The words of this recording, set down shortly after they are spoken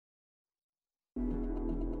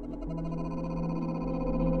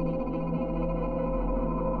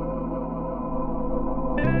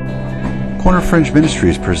Corner Fringe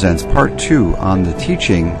Ministries presents part 2 on the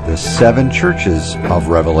teaching, The Seven Churches of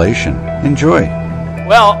Revelation. Enjoy.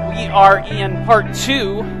 Well, we are in part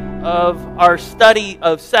 2 of our study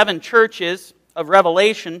of 7 churches of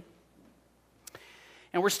Revelation.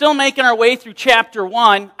 And we're still making our way through chapter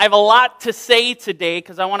 1. I have a lot to say today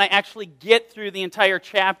because I want to actually get through the entire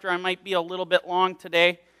chapter. I might be a little bit long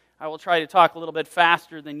today. I will try to talk a little bit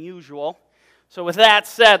faster than usual. So with that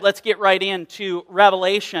said, let's get right into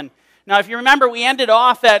Revelation. Now, if you remember, we ended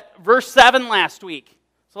off at verse 7 last week.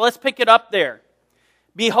 So let's pick it up there.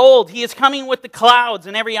 Behold, he is coming with the clouds,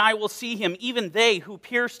 and every eye will see him, even they who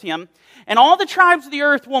pierced him. And all the tribes of the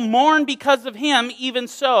earth will mourn because of him, even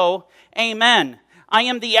so, amen. I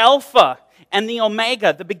am the Alpha and the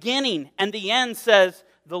Omega, the beginning and the end, says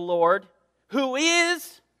the Lord, who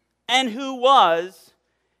is and who was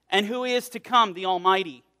and who is to come, the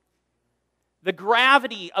Almighty. The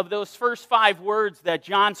gravity of those first 5 words that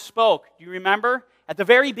John spoke, do you remember? At the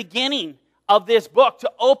very beginning of this book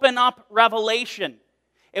to open up Revelation.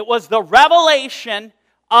 It was the revelation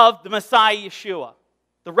of the Messiah Yeshua.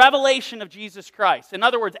 The revelation of Jesus Christ. In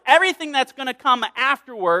other words, everything that's going to come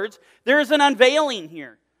afterwards, there's an unveiling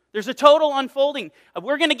here. There's a total unfolding.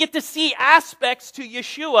 We're going to get to see aspects to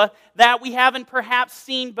Yeshua that we haven't perhaps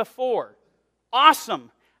seen before.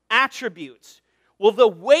 Awesome attributes. Well, the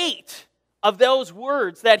weight of those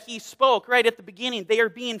words that he spoke right at the beginning, they are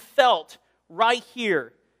being felt right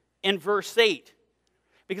here in verse 8.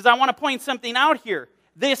 Because I want to point something out here.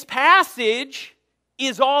 This passage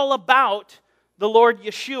is all about the Lord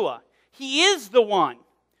Yeshua. He is the one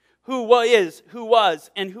who was,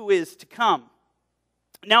 and who is to come.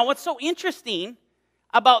 Now, what's so interesting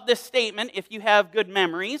about this statement, if you have good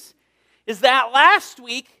memories, is that last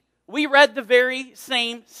week we read the very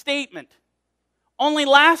same statement. Only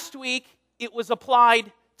last week it was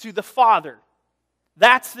applied to the Father.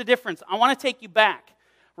 That's the difference. I want to take you back.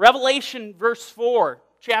 Revelation verse 4,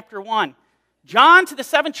 chapter 1. John, to the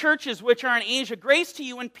 7 churches which are in Asia, grace to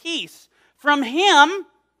you and peace from him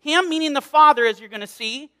meaning the Father, as you're going to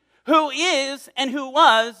see, who is and who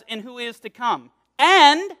was and who is to come.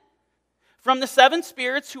 And from the 7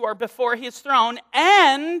 spirits who are before his throne,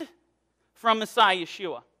 and from Messiah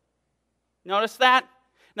Yeshua. Notice that?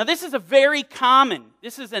 Now this is a very common,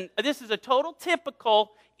 this is a total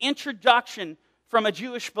typical introduction from a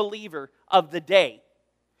Jewish believer of the day.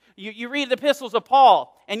 You read the epistles of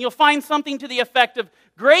Paul, and you'll find something to the effect of,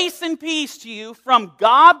 grace and peace to you from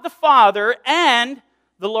God the Father and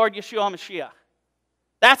the Lord Yeshua Mashiach.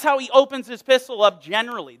 That's how he opens his epistle up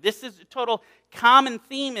generally. This is a total common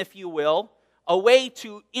theme, if you will, a way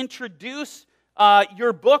to introduce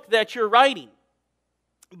your book that you're writing.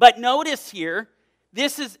 But notice here,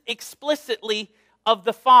 this is explicitly of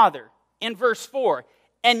the Father in verse 4.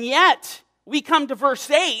 And yet, we come to verse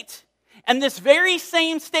 8, and this very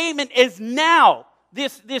same statement is now,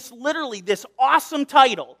 this awesome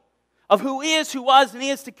title of who is, who was, and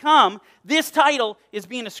is to come, this title is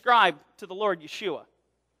being ascribed to the Lord Yeshua.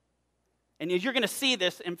 And as you're going to see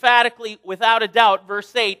this emphatically, without a doubt,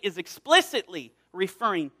 verse 8 is explicitly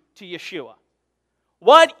referring to Yeshua.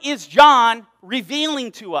 What is John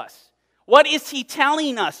revealing to us? What is he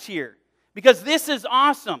telling us here? Because this is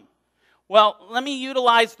awesome. Well, let me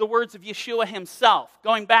utilize the words of Yeshua himself.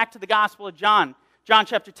 Going back to the Gospel of John, John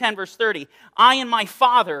chapter 10, verse 30. I and my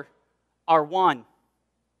Father are one.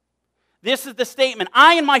 This is the statement.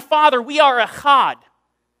 I and my Father, we are echad.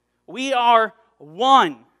 We are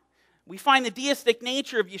one. We find the deistic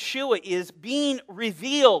nature of Yeshua is being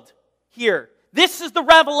revealed here. This is the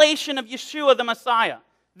revelation of Yeshua the Messiah.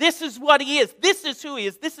 This is what he is. This is who he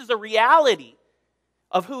is. This is a reality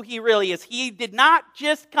of who he really is. He did not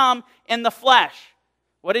just come in the flesh.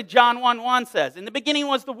 What did John 1:1 says? In the beginning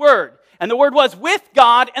was the Word, and the Word was with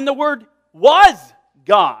God, and the Word was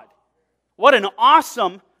God. What an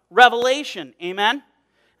awesome revelation. Amen?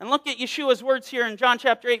 And look at Yeshua's words here in John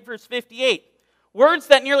chapter 8, verse 58. Words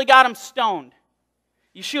that nearly got him stoned.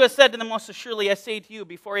 Yeshua said to them, most assuredly I say to you,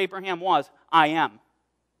 before Abraham was, I am.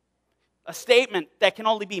 A statement that can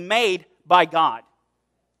only be made by God.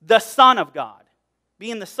 The Son of God.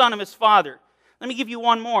 Being the Son of his Father. Let me give you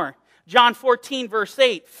one more. John 14, verse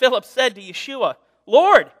 8. Philip said to Yeshua,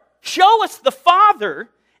 Lord, show us the Father,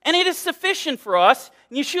 and it is sufficient for us.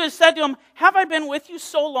 And Yeshua said to him, have I been with you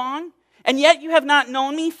so long, and yet you have not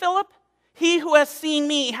known me, Philip? He who has seen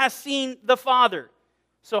me has seen the Father.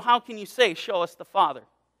 So how can you say, show us the Father?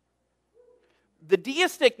 The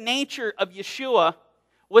deistic nature of Yeshua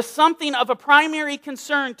was something of a primary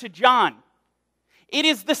concern to John. It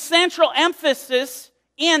is the central emphasis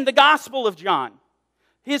in the Gospel of John.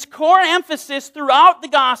 His core emphasis throughout the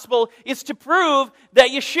gospel is to prove that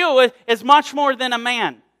Yeshua is much more than a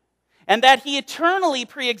man, and that he eternally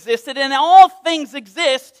preexisted, and all things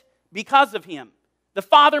exist because of him. The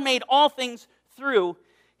Father made all things through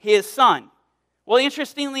his Son. Well,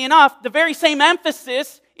 interestingly enough, the very same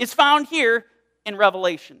emphasis is found here in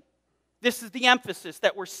Revelation. This is the emphasis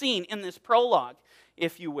that we're seeing in this prologue,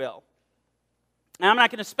 if you will. Now, I'm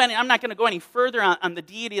not going to go any further on the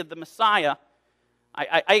deity of the Messiah.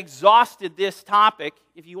 I exhausted this topic.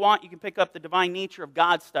 If you want, you can pick up the Divine Nature of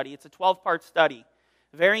God study. It's a 12-part study,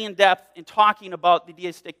 very in-depth in talking about the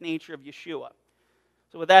deistic nature of Yeshua.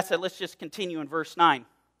 So with that said, let's just continue in verse 9.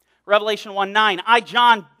 Revelation 1:9. I,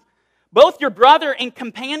 John, both your brother and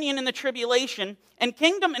companion in the tribulation and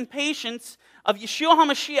kingdom and patience of Yeshua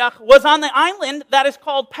HaMashiach, was on the island that is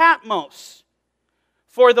called Patmos,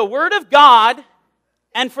 for the word of God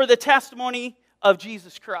and for the testimony of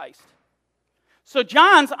Jesus Christ. So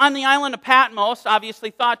John's on the island of Patmos,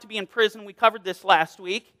 obviously thought to be in prison. We covered this last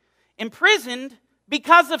week. Imprisoned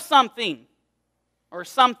because of something, or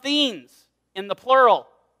some things in the plural.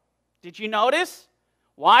 Did you notice?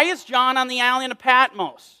 Why is John on the island of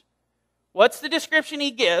Patmos? What's the description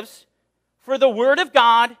he gives? For the word of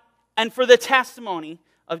God and for the testimony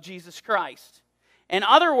of Jesus Christ. In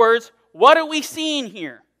other words, what are we seeing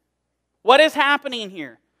here? What is happening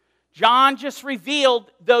here? John just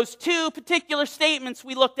revealed those two particular statements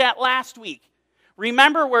we looked at last week.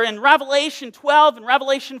 Remember, we're in Revelation 12 and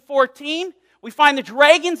Revelation 14. We find the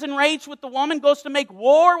dragon's enraged with the woman, goes to make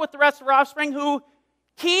war with the rest of her offspring who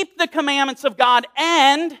keep the commandments of God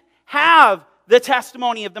and have the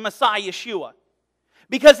testimony of the Messiah, Yeshua.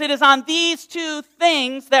 Because it is on these two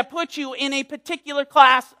things that put you in a particular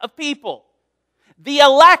class of people. The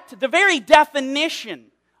elect, the very definition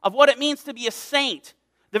of what it means to be a saint,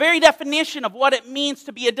 the very definition of what it means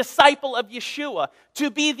to be a disciple of Yeshua,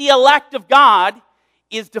 to be the elect of God,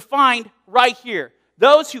 is defined right here.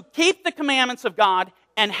 Those who keep the commandments of God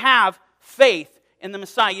and have faith in the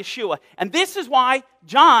Messiah Yeshua. And this is why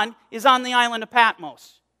John is on the island of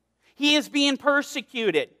Patmos. He is being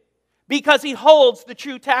persecuted because he holds the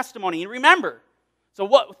true testimony. And remember, so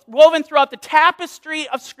what woven throughout the tapestry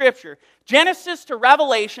of Scripture, Genesis to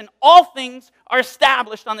Revelation, all things are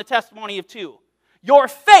established on the testimony of two. Your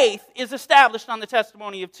faith is established on the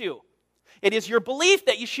testimony of two. It is your belief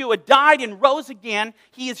that Yeshua died and rose again.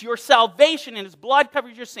 He is your salvation, and his blood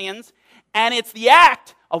covers your sins. And it's the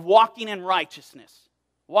act of walking in righteousness,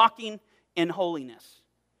 walking in holiness.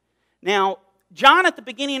 Now, John at the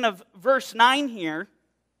beginning of verse 9 here,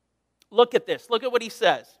 look at this. Look at what he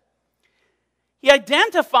says. He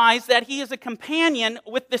identifies that he is a companion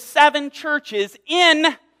with the 7 churches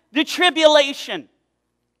in the tribulation.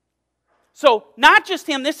 So, not just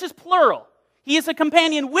him, this is plural. He is a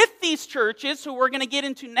companion with these churches, who we're going to get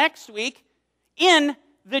into next week, in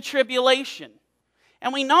the tribulation.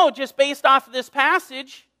 And we know, just based off of this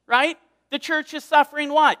passage, right, the church is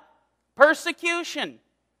suffering what? Persecution.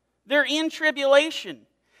 They're in tribulation.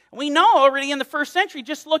 We know already in the first century,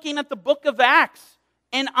 just looking at the book of Acts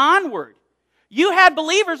and onward, you had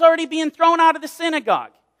believers already being thrown out of the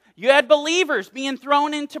synagogue. You had believers being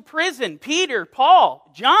thrown into prison. Peter, Paul,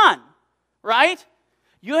 John, right?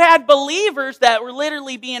 You had believers that were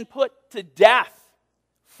literally being put to death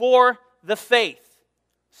for the faith.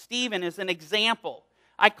 Stephen is an example.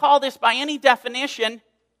 I call this, by any definition,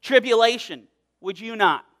 tribulation. Would you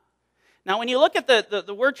not? Now, when you look at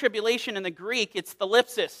the word tribulation in the Greek, it's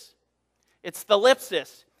thalipsis. It's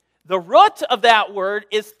thalipsis. The root of that word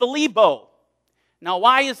is thalibo. Now,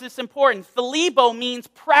 why is this important? Thalibo means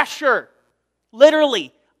pressure.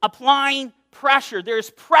 Literally, applying pressure.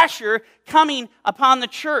 There's pressure coming upon the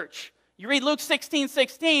church. You read Luke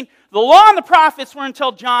 16:16. The law and the prophets were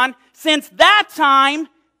until John. Since that time,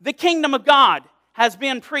 the kingdom of God has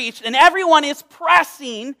been preached, and everyone is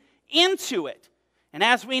pressing into it. And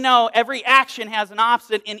as we know, every action has an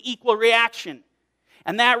opposite and equal reaction.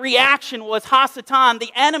 And that reaction was Hasatan,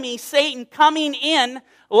 the enemy, Satan, coming in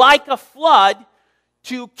like a flood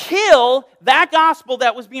to kill that gospel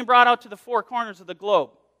that was being brought out to the 4 corners of the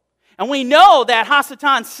globe. And we know that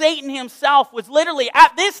Hasatan, Satan himself, was literally,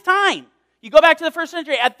 at this time, you go back to the first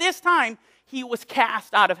century, at this time, he was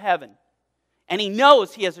cast out of heaven. And he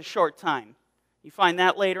knows he has a short time. You find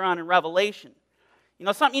that later on in Revelation. You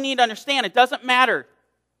know, something you need to understand, it doesn't matter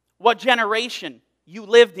what generation you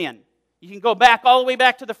lived in. You can go back all the way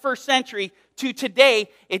back to the first century to today.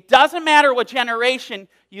 It doesn't matter what generation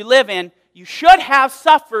you live in. You should have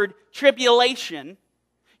suffered tribulation.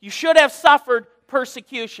 You should have suffered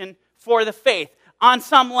persecution for the faith on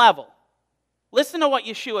some level. Listen to what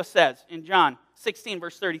Yeshua says in John 16,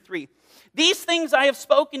 verse 33. These things I have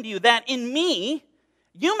spoken to you, that in me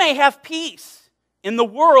you may have peace. In the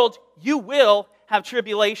world you will have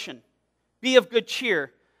tribulation. Be of good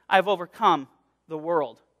cheer. I have overcome the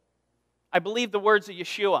world. I believe the words of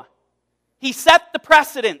Yeshua. He set the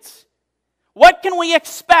precedence. What can we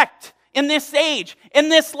expect in this age, in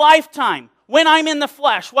this lifetime, when I'm in the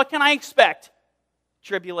flesh? What can I expect?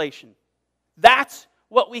 Tribulation. That's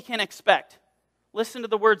what we can expect. Listen to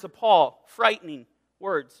the words of Paul, frightening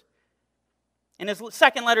words. In his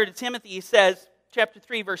second letter to Timothy, he says, chapter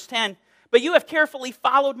 3, verse 10, but you have carefully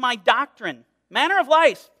followed my doctrine, manner of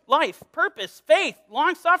life, purpose, faith,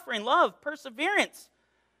 long-suffering, love, perseverance,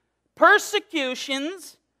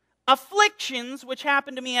 persecutions, afflictions, which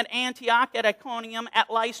happened to me at Antioch, at Iconium, at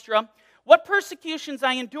Lystra, what persecutions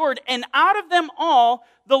I endured, and out of them all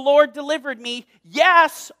the Lord delivered me.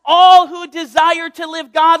 Yes, all who desire to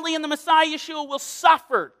live godly in the Messiah Yeshua will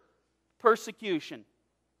suffer persecution.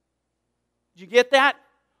 Did you get that?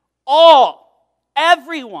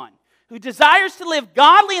 Everyone who desires to live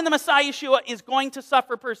godly in the Messiah Yeshua is going to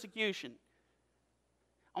suffer persecution.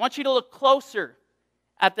 I want you to look closer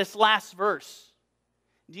at this last verse.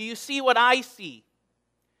 Do you see what I see?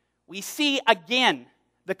 We see again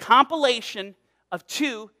the compilation of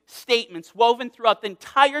two statements woven throughout the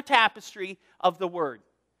entire tapestry of the Word.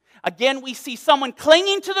 Again, we see someone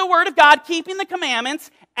clinging to the Word of God, keeping the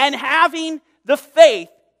commandments, and having the faith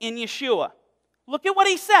in Yeshua. Look at what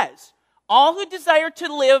he says. All who desire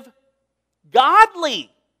to live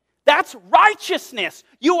godly. That's righteousness.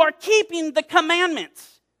 You are keeping the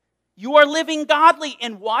commandments. You are living godly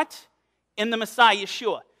in what? In the Messiah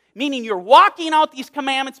Yeshua. Meaning you're walking out these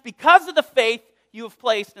commandments because of the faith you have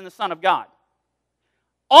placed in the Son of God.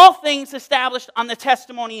 All things established on the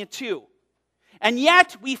testimony of two. And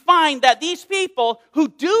yet we find that these people who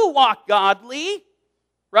do walk godly,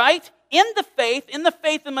 right, in the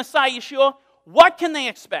faith of Messiah Yeshua, what can they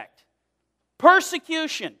expect?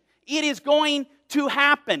 Persecution. It is going to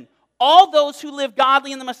happen. All those who live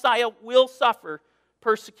godly in the Messiah will suffer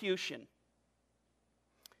persecution.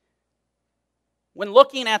 When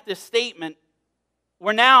looking at this statement,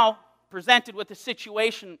 we're now presented with a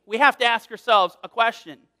situation. We have to ask ourselves a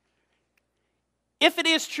question. If it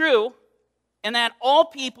is true, and that all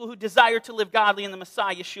people who desire to live godly in the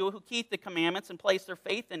Messiah Yeshua, who keep the commandments and place their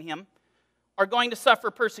faith in Him, are going to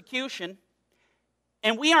suffer persecution,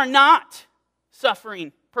 and we are not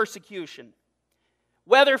suffering persecution,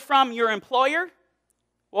 whether from your employer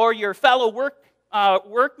or your fellow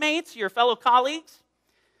workmates, your fellow colleagues,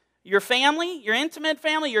 your family, your intimate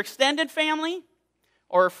family, your extended family,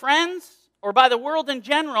 or friends, or by the world in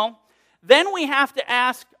general, then we have to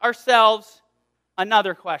ask ourselves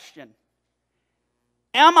another question.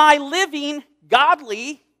 Am I living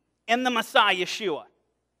godly in the Messiah Yeshua?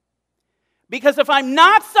 Because if I'm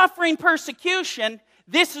not suffering persecution,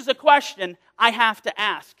 this is a question I have to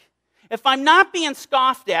ask. If I'm not being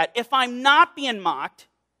scoffed at, if I'm not being mocked,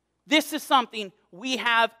 this is something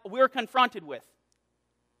we're confronted with.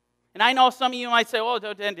 And I know some of you might say, oh,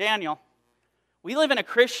 Daniel, we live in a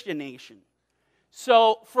Christian nation.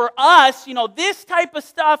 So for us, this type of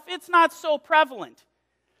stuff, it's not so prevalent.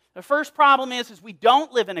 The first problem is we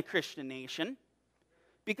don't live in a Christian nation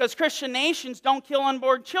because Christian nations don't kill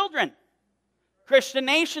unborn children. Christian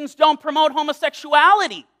nations don't promote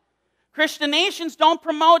homosexuality. Christian nations don't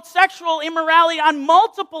promote sexual immorality on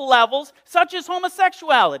multiple levels, such as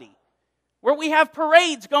homosexuality, where we have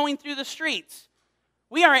parades going through the streets.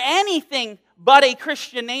 We are anything but a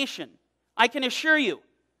Christian nation, I can assure you.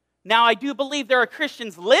 Now, I do believe there are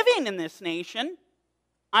Christians living in this nation.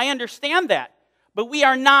 I understand that. But we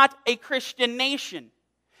are not a Christian nation.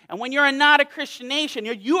 And when you're not a Christian nation,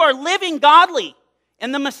 you are living godly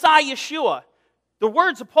in the Messiah Yeshua. The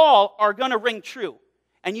words of Paul are going to ring true.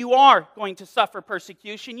 And you are going to suffer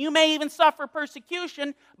persecution. You may even suffer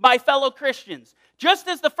persecution by fellow Christians. Just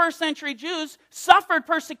as the first century Jews suffered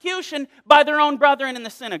persecution by their own brethren in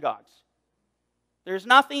the synagogues. There's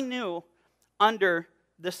nothing new under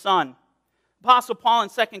the sun. Apostle Paul in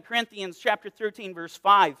 2 Corinthians chapter 13, verse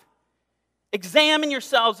 5. Examine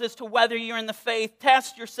yourselves as to whether you're in the faith.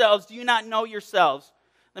 Test yourselves. Do you not know yourselves?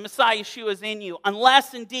 The Messiah Yeshua is in you.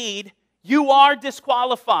 Unless indeed you are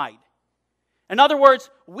disqualified. In other words,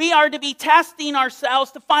 we are to be testing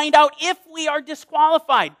ourselves to find out if we are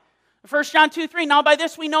disqualified. 1 John 2:3, now by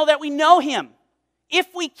this we know that we know Him, if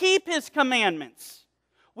we keep His commandments.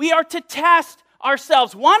 We are to test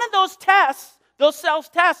ourselves. One of those tests, those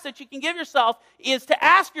self-tests that you can give yourself, is to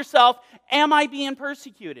ask yourself, am I being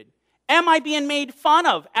persecuted? Am I being made fun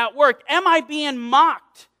of at work? Am I being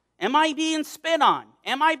mocked? Am I being spit on?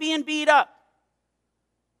 Am I being beat up?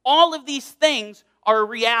 All of these things are a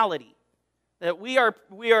reality that we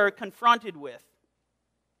are confronted with.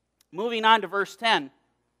 Moving on to verse 10.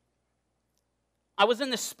 I was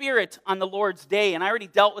in the Spirit on the Lord's day, and I already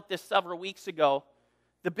dealt with this several weeks ago.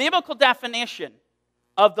 The biblical definition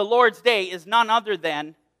of the Lord's day is none other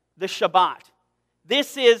than the Shabbat.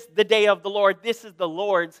 This is the day of the Lord. This is the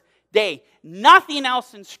Lord's day. Nothing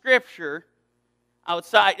else in Scripture in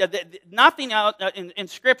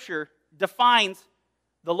Scripture defines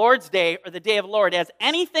the Lord's day or the day of the Lord as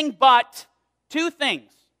anything but two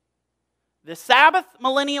things: the Sabbath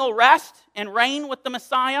millennial rest and reign with the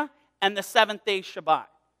Messiah, and the seventh-day Shabbat.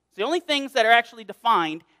 It's the only things that are actually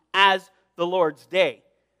defined as the Lord's day.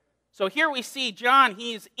 So here we see John,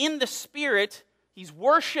 he's in the Spirit, he's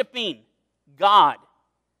worshiping God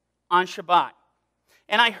on Shabbat.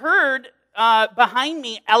 And I heard behind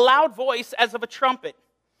me a loud voice as of a trumpet.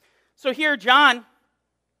 So here John,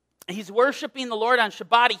 he's worshiping the Lord on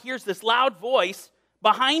Shabbat. He hears this loud voice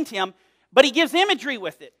behind him, but he gives imagery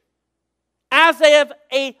with it, as of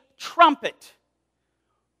a trumpet.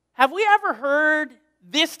 Have we ever heard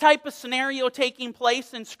this type of scenario taking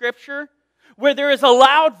place in Scripture, where there is a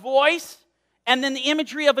loud voice and then the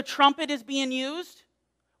imagery of a trumpet is being used?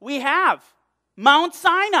 We have. Mount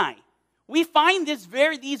Sinai. We find these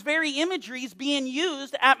very imageries being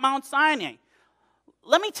used at Mount Sinai.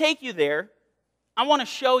 Let me take you there. I want to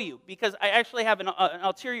show you, because I actually have an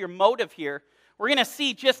ulterior motive here. We're going to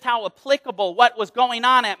see just how applicable what was going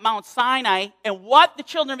on at Mount Sinai and what the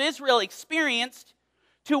children of Israel experienced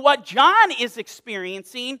to what John is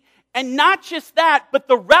experiencing, and not just that, but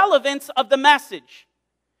the relevance of the message,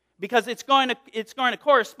 because it's going to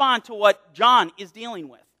correspond to what John is dealing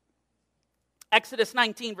with. Exodus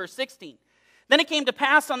 19, verse 16. Then it came to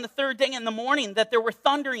pass on the third day in the morning that there were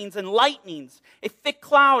thunderings and lightnings, a thick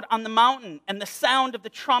cloud on the mountain, and the sound of the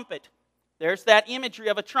trumpet. There's that imagery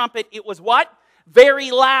of a trumpet. It was what?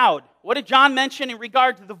 Very loud. What did John mention in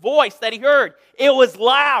regard to the voice that he heard? It was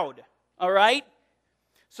loud. All right?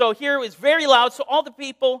 So here it was very loud. So all the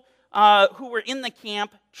people who were in the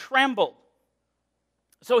camp trembled.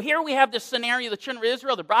 So here we have this scenario. The children of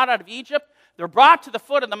Israel, they're brought out of Egypt. They're brought to the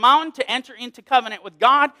foot of the mountain to enter into covenant with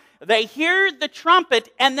God. They hear the trumpet,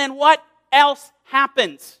 and then what else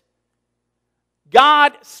happens?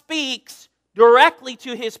 God speaks directly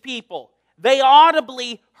to his people. They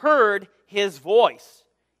audibly heard his voice.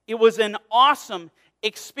 It was an awesome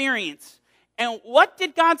experience. And what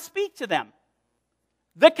did God speak to them?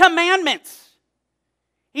 The commandments.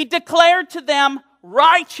 He declared to them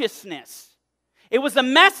righteousness. It was a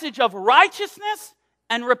message of righteousness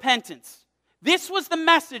and repentance. This was the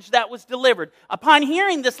message that was delivered. Upon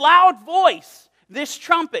hearing this loud voice, this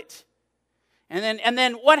trumpet, and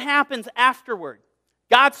then what happens afterward?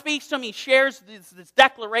 God speaks to him. He shares this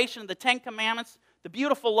declaration of the Ten Commandments, the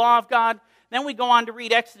beautiful law of God. Then we go on to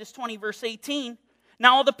read Exodus 20, verse 18.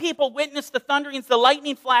 Now all the people witnessed the thunderings, the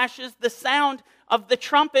lightning flashes, the sound of the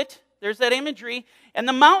trumpet. There's that imagery. And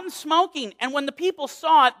the mountain smoking. And when the people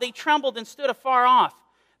saw it, they trembled and stood afar off.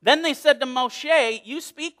 Then they said to Moshe, you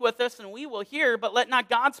speak with us and we will hear, but let not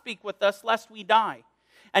God speak with us, lest we die.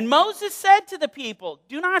 And Moses said to the people,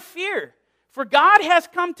 do not fear, for God has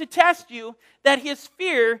come to test you, that his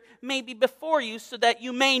fear may be before you, so that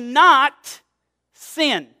you may not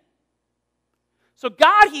sin. So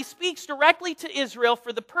God, he speaks directly to Israel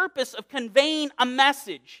for the purpose of conveying a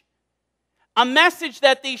message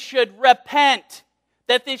that they should repent,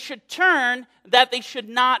 that they should turn, that they should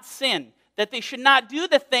not sin, that they should not do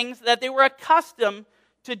the things that they were accustomed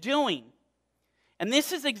to doing. And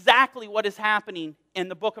this is exactly what is happening in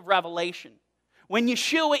the book of Revelation. When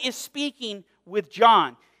Yeshua is speaking with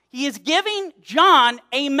John, he is giving John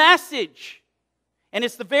a message. And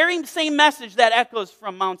it's the very same message that echoes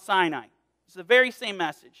from Mount Sinai. It's the very same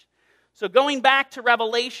message. So going back to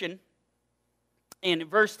Revelation, in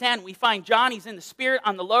verse 10, we find John, he's in the Spirit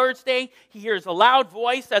on the Lord's day. He hears a loud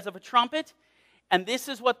voice as of a trumpet. And this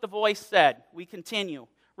is what the voice said. We continue.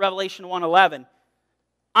 Revelation 1:11.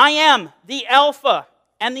 I am the Alpha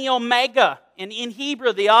and the Omega. And in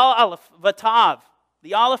Hebrew, the Aleph Vatav.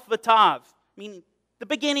 The Aleph Vatav, meaning the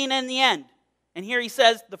beginning and the end. And here he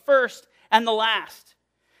says the first and the last.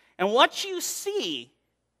 And what you see,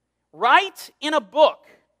 write in a book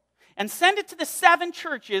and send it to the 7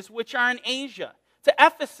 churches which are in Asia, to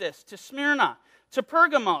Ephesus, to Smyrna, to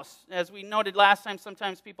Pergamos, as we noted last time,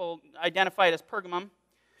 sometimes people identify it as Pergamum,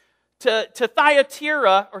 to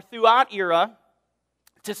Thyatira or Thuatira,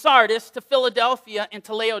 to Sardis, to Philadelphia, and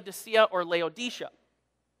to Laodicea or Laodicea.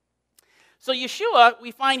 So Yeshua,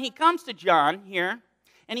 we find he comes to John here,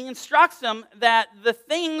 and he instructs him that the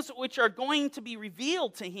things which are going to be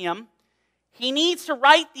revealed to him he needs to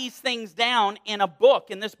write these things down in a book.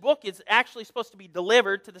 And this book is actually supposed to be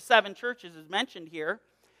delivered to the 7 churches as mentioned here.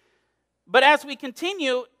 But as we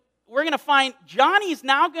continue, we're going to find Johnny's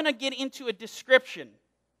now going to get into a description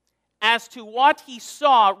as to what he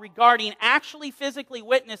saw regarding actually physically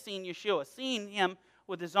witnessing Yeshua, seeing him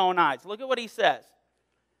with his own eyes. Look at what he says.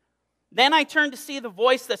 Then I turned to see the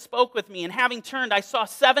voice that spoke with me, and having turned, I saw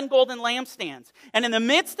 7 golden lampstands. And in the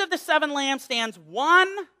midst of the 7 lampstands, one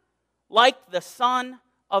like the Son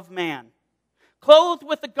of Man, clothed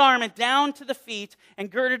with a garment down to the feet,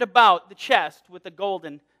 and girded about the chest with a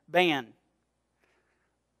golden band.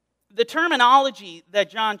 The terminology that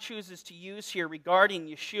John chooses to use here regarding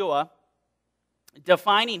Yeshua,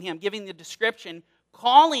 defining him, giving the description,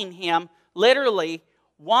 calling him literally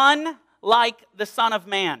one like the Son of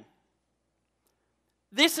Man.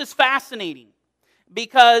 This is fascinating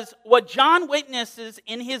because what John witnesses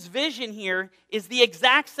in his vision here is the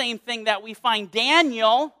exact same thing that we find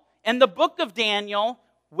Daniel in the book of Daniel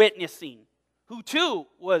witnessing, who too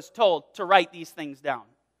was told to write these things down.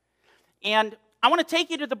 And I want to take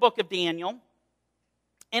you to the book of Daniel,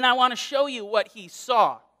 and I want to show you what he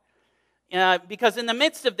saw. Because in the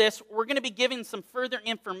midst of this, we're going to be giving some further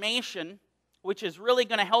information, which is really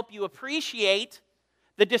going to help you appreciate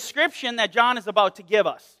the description that John is about to give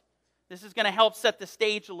us. This is going to help set the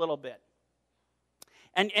stage a little bit.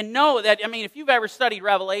 And know that, if you've ever studied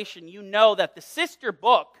Revelation, you know that the sister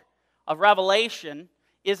book of Revelation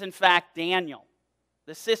is in fact Daniel.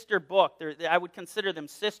 The sister book. I would consider them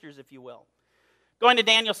sisters, if you will. Going to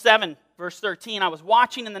Daniel 7, verse 13, I was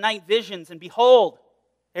watching in the night visions, and behold,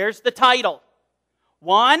 there's the title.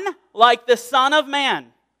 One like the Son of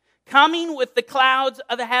Man, coming with the clouds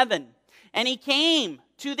of heaven. And he came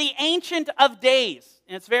to the Ancient of Days.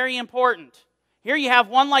 And it's very important. Here you have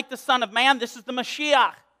one like the Son of Man. This is the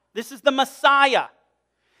Mashiach. This is the Messiah.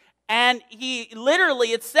 And he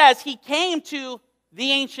literally, it says, he came to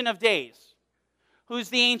the Ancient of Days. Who's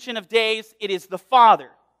the Ancient of Days? It is the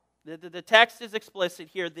Father. The text is explicit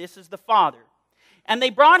here. This is the Father. And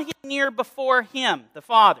they brought him near before him, the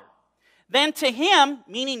Father. Then to him,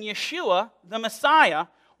 meaning Yeshua, the Messiah,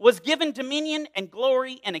 was given dominion and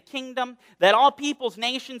glory and a kingdom, that all peoples,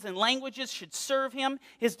 nations, and languages should serve him.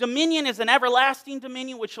 His dominion is an everlasting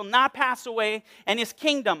dominion which shall not pass away, and his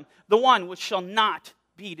kingdom, the one which shall not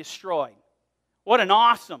be destroyed. What an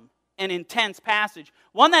awesome and intense passage.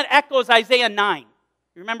 One that echoes Isaiah 9.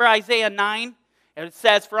 You remember Isaiah 9? And it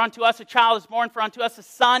says, for unto us a child is born, for unto us a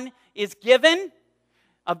son is given.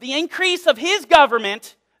 Of the increase of his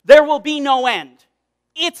government, there will be no end.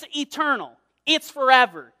 It's eternal. It's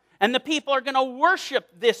forever. And the people are going to worship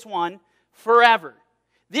this one forever.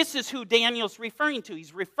 This is who Daniel's referring to.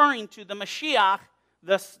 He's referring to the Mashiach,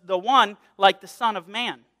 the one like the Son of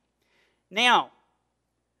Man. Now,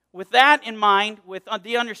 with that in mind, with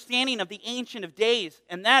the understanding of the Ancient of Days,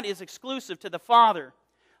 and that is exclusive to the Father,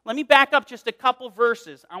 let me back up just a couple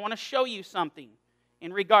verses. I want to show you something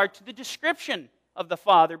in regard to the description of the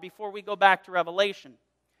Father before we go back to Revelation.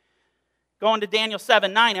 Going to Daniel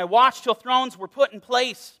 7:9, I watched till thrones were put in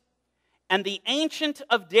place, and the Ancient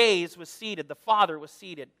of Days was seated. The Father was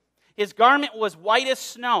seated. His garment was white as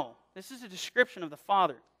snow. This is a description of the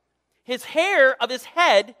Father. His hair of his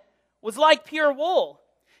head was like pure wool.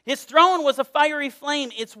 His throne was a fiery flame,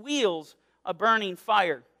 its wheels a burning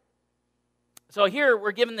fire. So here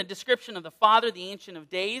we're given the description of the Father, the Ancient of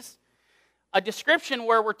Days. A description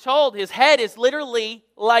where we're told his head is literally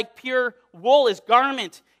like pure wool. His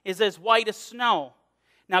garment is as white as snow.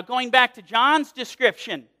 Now going back to John's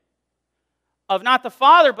description of not the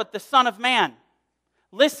Father but the Son of Man.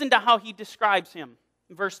 Listen to how he describes him.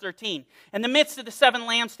 In verse 13. In the midst of the 7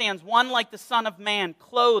 lampstands, one like the Son of Man,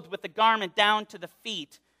 clothed with a garment down to the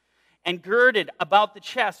feet, and girded about the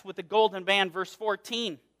chest with a golden band. Verse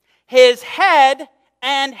 14. His head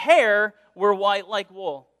and hair were white like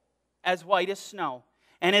wool, as white as snow,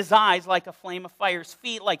 and his eyes like a flame of fire, his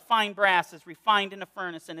feet like fine brass as refined in a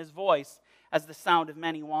furnace, and his voice as the sound of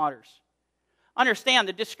many waters. Understand,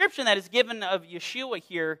 the description that is given of Yeshua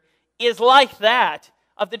here is like that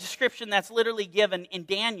of the description that's literally given in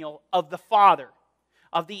Daniel of the Father,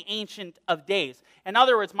 of the Ancient of Days. In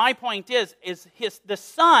other words, my point is the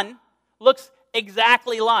Son looks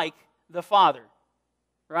exactly like the Father.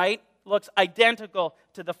 Right? Looks identical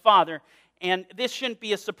to the Father. And this shouldn't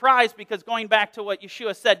be a surprise because going back to what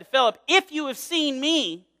Yeshua said to Philip, if you have seen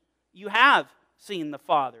me, you have seen the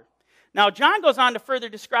Father. Now, John goes on to further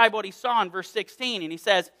describe what he saw in verse 16, and he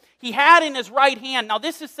says, he had in his right hand, now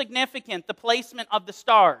this is significant, the placement of the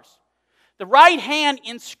stars. The right hand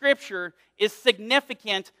in Scripture is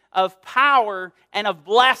significant of power and of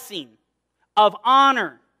blessing, of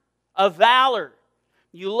honor, of valor.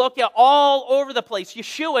 You look at all over the place.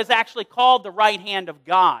 Yeshua is actually called the right hand of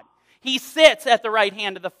God. He sits at the right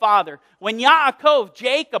hand of the Father. When Yaakov,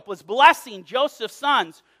 Jacob, was blessing Joseph's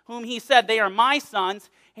sons, whom he said, they are my sons,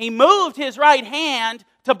 he moved his right hand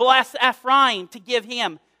to bless Ephraim, to give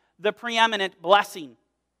him the preeminent blessing.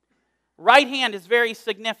 Right hand is very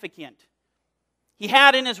significant. He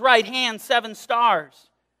had in his right hand 7 stars,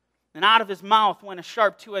 and out of his mouth went a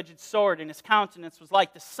sharp two-edged sword, and his countenance was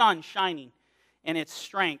like the sun shining in its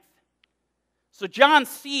strength. So John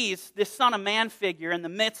sees this Son of Man figure in the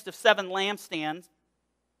midst of 7 lampstands,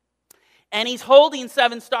 and he's holding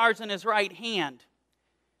 7 stars in his right hand.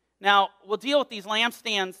 Now, we'll deal with these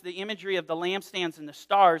lampstands, the imagery of the lampstands and the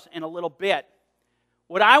stars, in a little bit.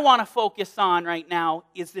 What I want to focus on right now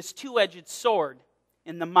is this two-edged sword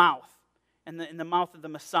in the mouth, in the mouth of the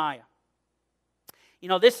Messiah. You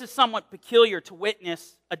know, this is somewhat peculiar to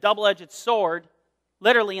witness a double-edged sword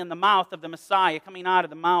literally in the mouth of the Messiah, coming out of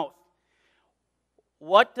the mouth.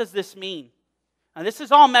 What does this mean? Now, this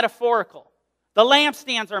is all metaphorical. The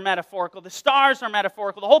lampstands are metaphorical. The stars are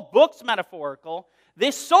metaphorical. The whole book's metaphorical.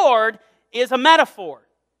 This sword is a metaphor.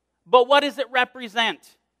 But what does it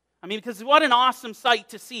represent? I mean, because what an awesome sight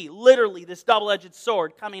to see. Literally, this double-edged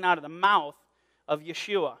sword coming out of the mouth of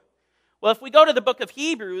Yeshua. Well, if we go to the book of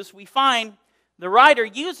Hebrews, we find the writer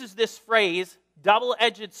uses this phrase,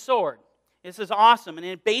 double-edged sword. This is awesome, and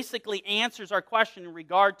it basically answers our question in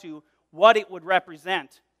regard to what it would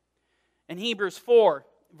represent. In Hebrews 4,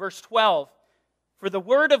 verse 12, for the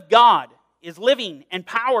word of God is living and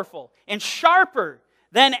powerful and sharper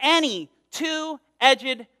than any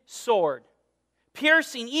two-edged sword,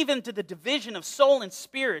 piercing even to the division of soul and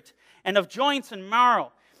spirit and of joints and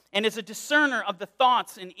marrow, and is a discerner of the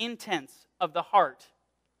thoughts and intents of the heart.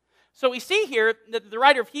 So we see here that the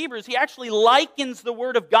writer of Hebrews, he actually likens the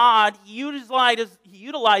Word of God, he utilizes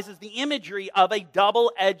the imagery of a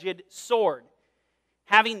double-edged sword,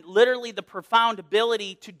 having literally the profound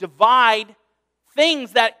ability to divide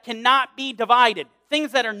things that cannot be divided,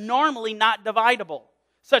 things that are normally not dividable,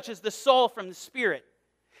 such as the soul from the spirit.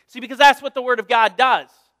 See, because that's what the Word of God does.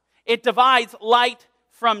 It divides light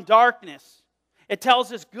from darkness. It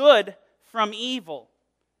tells us good from evil.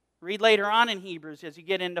 Read later on in Hebrews as you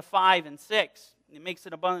get into 5 and 6. It makes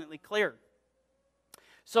it abundantly clear.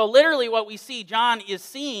 So literally what we see, John is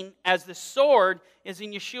seeing as the sword is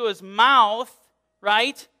in Yeshua's mouth,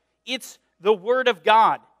 right? It's the Word of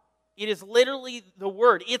God. It is literally the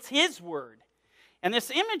Word. It's His Word. And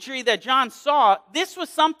this imagery that John saw, this was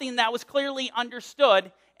something that was clearly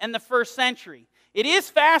understood in the first century. It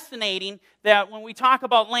is fascinating that when we talk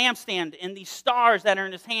about lampstand and these stars that are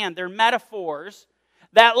in his hand, they're metaphors,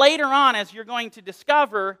 that later on, as you're going to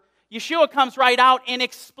discover, Yeshua comes right out and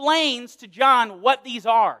explains to John what these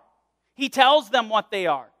are. He tells them what they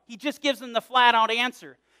are. He just gives them the flat-out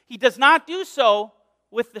answer. He does not do so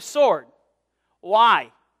with the sword.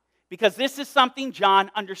 Why? Because this is something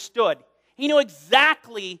John understood. He knew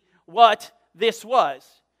exactly what this was.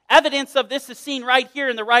 Evidence of this is seen right here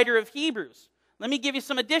in the writer of Hebrews. Let me give you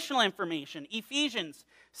some additional information. Ephesians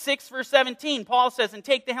 6 verse 17, Paul says, and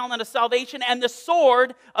take the helmet of salvation and the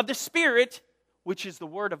sword of the Spirit, which is the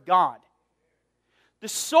Word of God. The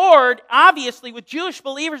sword, obviously, with Jewish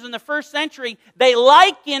believers in the first century, they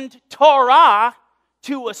likened Torah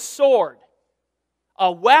to a sword,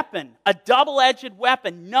 a weapon, a double-edged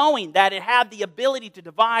weapon, knowing that it had the ability to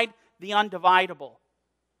divide the undividable,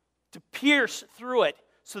 to pierce through it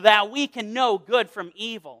so that we can know good from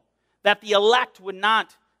evil, that the elect would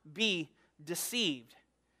not be deceived.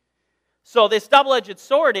 So this double-edged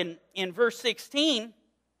sword in verse 16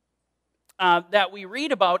 that we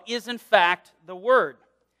read about is in fact the Word.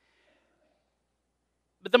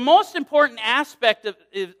 But the most important aspect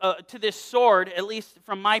to this sword, at least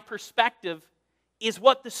from my perspective, is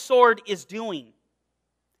what the sword is doing.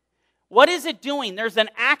 What is it doing? There's an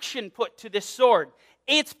action put to this sword.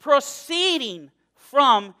 It's proceeding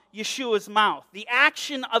from Yeshua's mouth. The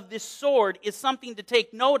action of this sword is something to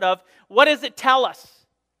take note of. What does it tell us?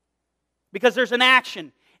 Because there's an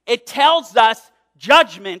action. It tells us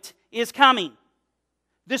judgment is coming.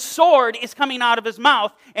 The sword is coming out of his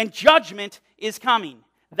mouth, and judgment is coming.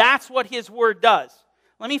 That's what his word does.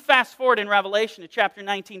 Let me fast forward in Revelation to chapter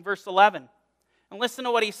 19, verse 11. And listen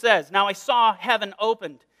to what he says. Now I saw heaven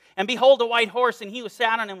opened, and behold a white horse, and he who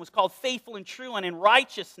sat on him was called Faithful and True, and in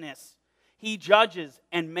righteousness he judges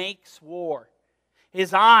and makes war.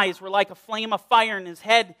 His eyes were like a flame of fire, and his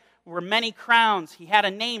head were many crowns. He had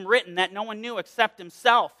a name written that no one knew except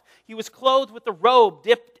himself. He was clothed with a robe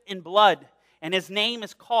dipped in blood, and his name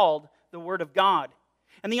is called the Word of God.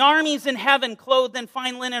 And the armies in heaven, clothed in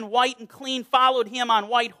fine linen, white and clean, followed him on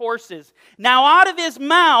white horses. Now out of his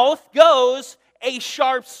mouth goes a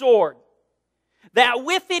sharp sword, that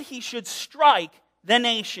with it he should strike the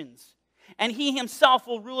nations. And he himself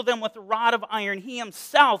will rule them with a rod of iron. He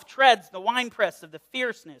himself treads the winepress of the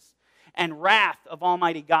fierceness and wrath of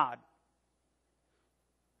Almighty God.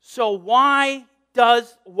 So why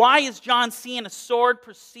is John seeing a sword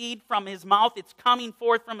proceed from his mouth? It's coming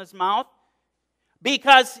forth from his mouth.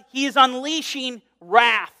 Because he is unleashing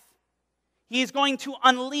wrath. He is going to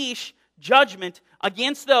unleash judgment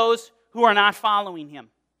against those who are not following him.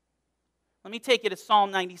 Let me take you to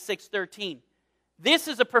Psalm 96:13. This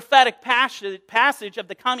is a prophetic passage of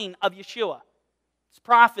the coming of Yeshua. It's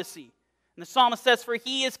prophecy. And the psalmist says, For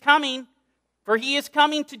he is coming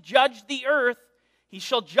to judge the earth. He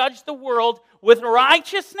shall judge the world with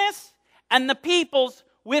righteousness and the peoples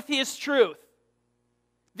with his truth.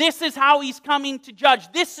 This is how he's coming to judge.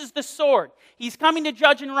 This is the sword. He's coming to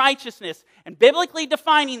judge in righteousness. And biblically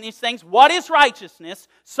defining these things, what is righteousness?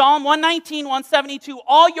 Psalm 119, 172,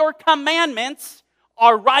 all your commandments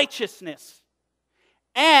are righteousness.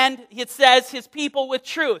 And it says his people with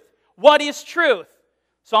truth. What is truth?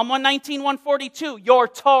 Psalm 119, 142, your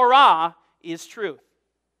Torah is truth.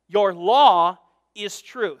 Your law is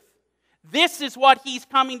truth. This is what he's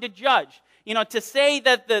coming to judge. You know, to say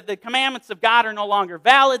that the commandments of God are no longer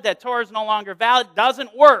valid, that Torah is no longer valid,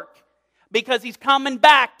 doesn't work. Because he's coming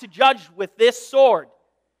back to judge with this sword.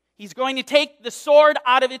 He's going to take the sword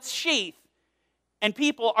out of its sheath, and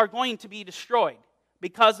people are going to be destroyed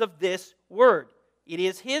because of this word. It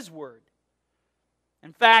is his word.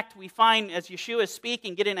 In fact, we find as Yeshua is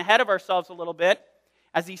speaking, getting ahead of ourselves a little bit,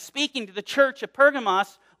 as he's speaking to the church at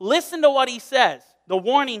Pergamos, listen to what he says, the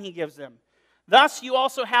warning he gives them. Thus you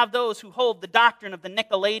also have those who hold the doctrine of the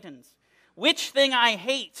Nicolaitans. Which thing I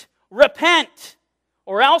hate, repent,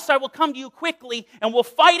 or else I will come to you quickly and will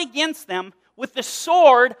fight against them with the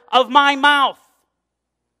sword of my mouth.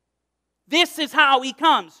 This is how he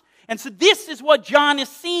comes. And so this is what John is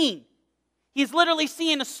seeing. He's literally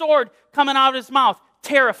seeing a sword coming out of his mouth.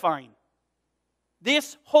 Terrifying.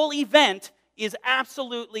 This whole event is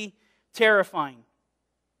absolutely terrifying.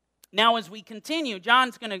 Now, as we continue,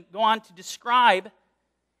 John's going to go on to describe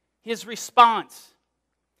his response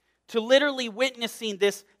to literally witnessing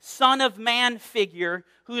this Son of Man figure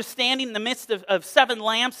who is standing in the midst of 7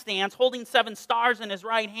 lampstands, holding 7 stars in his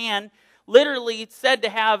right hand, literally said to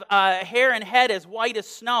have hair and head as white as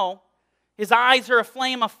snow. His eyes are a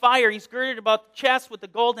flame of fire. He's girded about the chest with a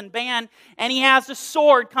golden band, and he has a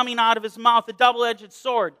sword coming out of his mouth, a double-edged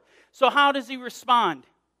sword. So how does he respond?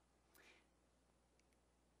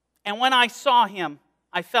 And when I saw him,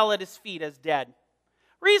 I fell at his feet as dead.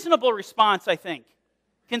 Reasonable response, I think,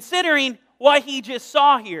 considering what he just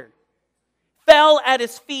saw here. Fell at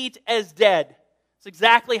his feet as dead. It's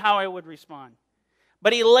exactly how I would respond.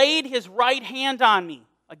 But he laid his right hand on me.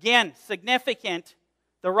 Again, significant.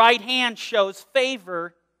 The right hand shows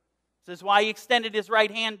favor. This is why he extended his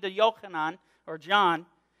right hand to Yochanan, or John.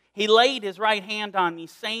 He laid his right hand on me,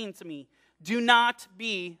 saying to me, do not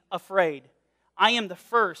be afraid. I am the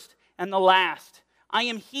first and the last. I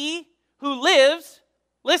am he who lives.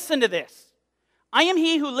 Listen to this. I am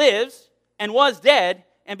he who lives and was dead,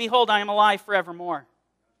 and behold, I am alive forevermore.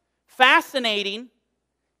 Fascinating.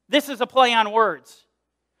 This is a play on words.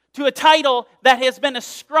 To a title that has been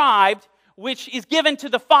ascribed, which is given to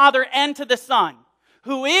the Father and to the Son,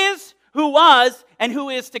 who is, who was, and who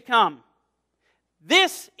is to come.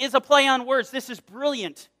 This is a play on words. This is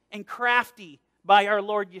brilliant and crafty by our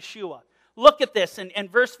Lord Yeshua. Look at this. In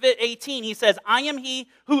verse 18, he says, I am he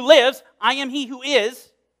who lives, I am he who is,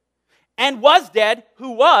 and was dead,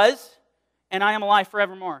 who was, and I am alive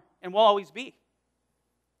forevermore, and will always be.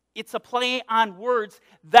 It's a play on words,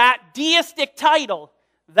 that deistic title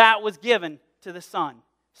that was given to the Son.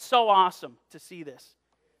 So awesome to see this.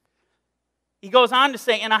 He goes on to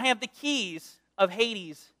say, and I have the keys of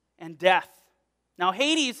Hades and death. Now,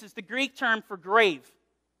 Hades is the Greek term for grave.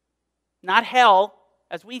 Not hell,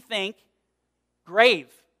 as we think. Grave.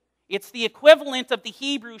 It's the equivalent of the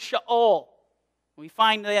Hebrew Sheol. We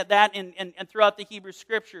find that in throughout the Hebrew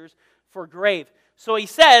Scriptures for grave. So he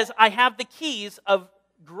says, I have the keys of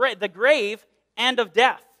the grave and of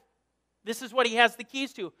death. This is what he has the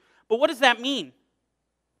keys to. But what does that mean?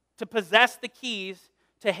 To possess the keys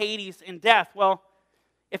to Hades and death. Well,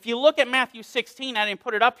 if you look at Matthew 16, I didn't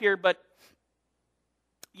put it up here, but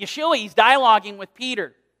Yeshua, he's dialoguing with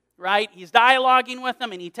Peter, right? He's dialoguing with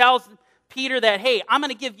him, and he tells Peter that, hey, I'm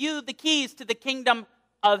going to give you the keys to the kingdom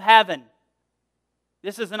of heaven.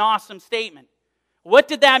 This is an awesome statement. What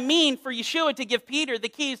did that mean for Yeshua to give Peter the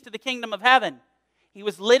keys to the kingdom of heaven? He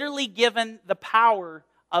was literally given the power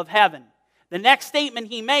of heaven. The next statement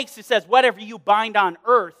he makes, he says, whatever you bind on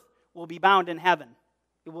earth will be bound in heaven.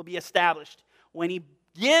 It will be established. When he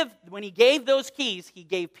gave those keys, he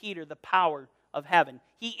gave Peter the power of heaven.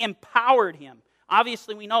 He empowered him.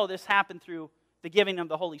 Obviously, we know this happened through the giving of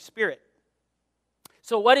the Holy Spirit.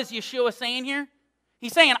 So what is Yeshua saying here?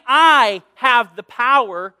 He's saying, I have the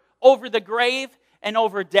power over the grave and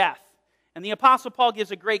over death. And the Apostle Paul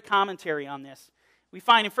gives a great commentary on this. We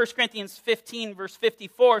find in 1 Corinthians 15, verse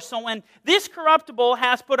 54, so when this corruptible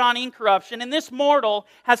has put on incorruption, and this mortal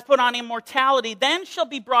has put on immortality, then shall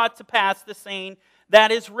be brought to pass the saying that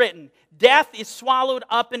is written, death is swallowed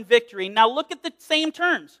up in victory. Now look at the same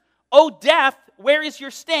terms. O death, where is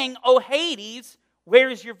your sting? O Hades, where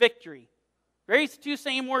is your victory? Very two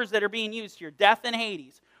same words that are being used here, death and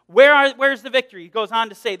Hades. Where's the victory? He goes on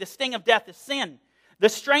to say, the sting of death is sin. The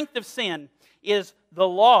strength of sin is the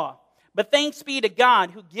law. But thanks be to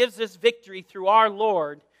God who gives us victory through our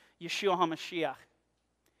Lord, Yeshua HaMashiach.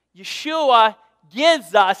 Yeshua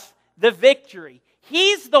gives us the victory.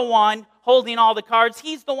 He's the one holding all the cards.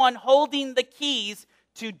 He's the one holding the keys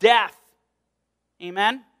to death.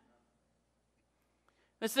 Amen?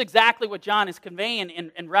 This is exactly what John is conveying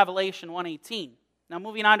in Revelation 1:18. Now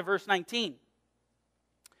moving on to verse 19.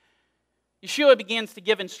 Yeshua begins to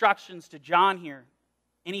give instructions to John here.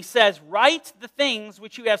 And he says, write the things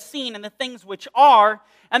which you have seen, and the things which are,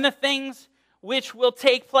 and the things which will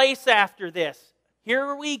take place after this.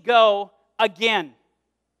 Here we go again.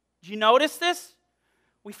 Did you notice this?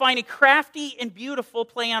 We find a crafty and beautiful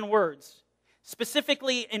play on words.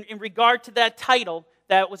 Specifically in regard to that title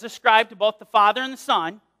that was ascribed to both the Father and the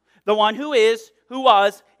Son, the one who is, who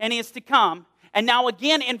was, and is to come. And now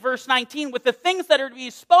again in verse 19, with the things that are to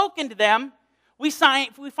be spoken to them, we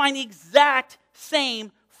find the exact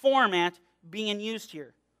same format being used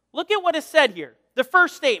here. Look at what is said here. The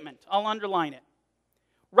first statement, I'll underline it.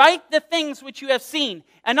 Write the things which you have seen.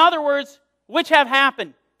 In other words, which have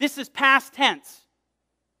happened. This is past tense.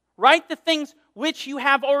 Write the things which you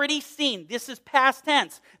have already seen. This is past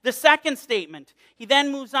tense. The second statement, he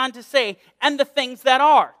then moves on to say, and the things that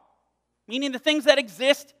are. Meaning the things that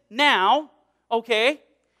exist now, okay?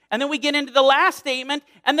 And then we get into the last statement,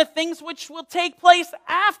 and the things which will take place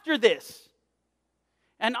after this.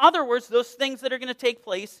 In other words, those things that are going to take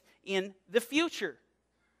place in the future.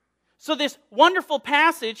 So this wonderful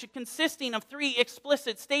passage consisting of 3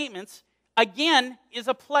 explicit statements, again, is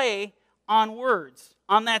a play on words,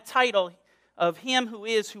 on that title of Him who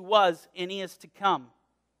is, who was, and is to come.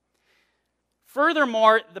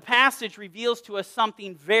 Furthermore, the passage reveals to us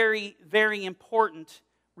something very, very important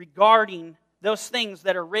regarding those things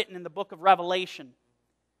that are written in the book of Revelation.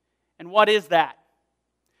 And what is that?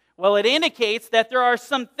 Well, it indicates that there are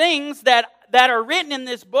some things that are written in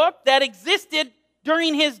this book that existed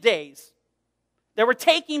during His days, that were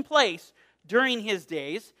taking place during His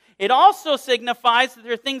days. It also signifies that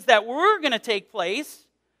there are things that were going to take place,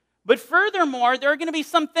 but furthermore, there are going to be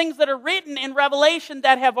some things that are written in Revelation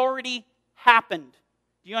that have already happened.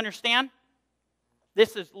 Do you understand?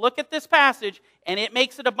 Look at this passage, and it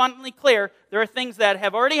makes it abundantly clear there are things that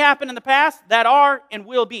have already happened in the past, that are, and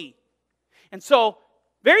will be. And so,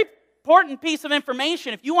 very important piece of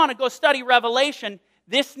information, if you want to go study Revelation,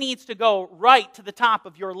 this needs to go right to the top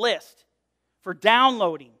of your list for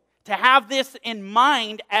downloading. To have this in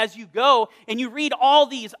mind as you go and you read all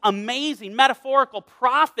these amazing metaphorical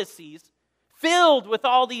prophecies filled with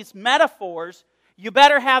all these metaphors, you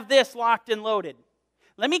better have this locked and loaded.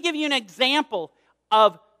 Let me give you an example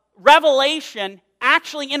of Revelation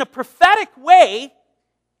actually in a prophetic way.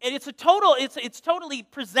 And it's totally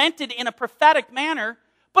presented in a prophetic manner,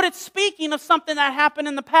 but it's speaking of something that happened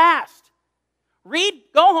in the past.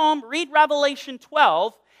 Go home, read Revelation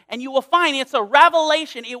 12, and you will find it's a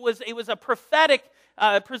revelation. It was a prophetic,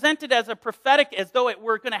 presented as a prophetic, as though it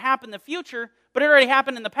were going to happen in the future, but it already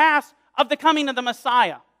happened in the past, of the coming of the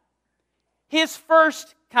Messiah. His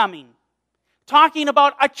first coming. Talking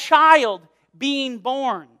about a child being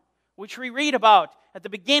born, which we read about at the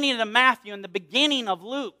beginning of Matthew and the beginning of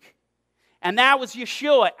Luke. And that was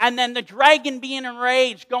Yeshua. And then the dragon being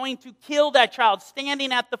enraged, going to kill that child,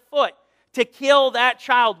 standing at the foot to kill that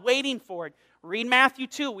child, waiting for it. Read Matthew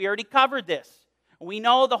 2. We already covered this. We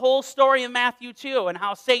know the whole story of Matthew 2 and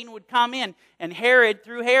how Satan would come in and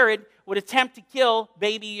through Herod, would attempt to kill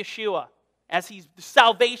baby Yeshua as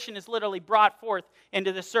salvation is literally brought forth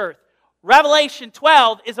into this earth. Revelation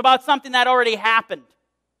 12 is about something that already happened.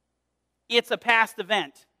 It's a past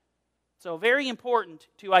event. So very important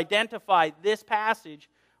to identify this passage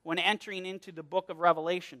when entering into the book of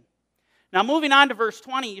Revelation. Now moving on to verse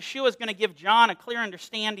 20, Yeshua is going to give John a clear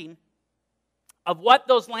understanding of what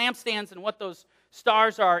those lampstands and what those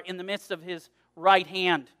stars are in the midst of his right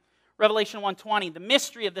hand. Revelation 1:20, the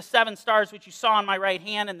mystery of the 7 stars which you saw in my right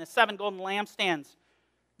hand and the 7 golden lampstands.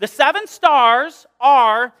 The 7 stars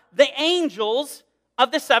are the angels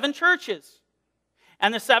of the 7 churches.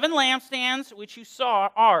 And the 7 lampstands which you saw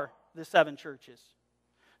are the 7 churches.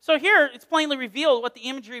 So here it's plainly revealed what the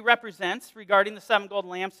imagery represents regarding the 7 golden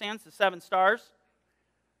lampstands, the 7 stars.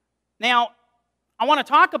 Now, I want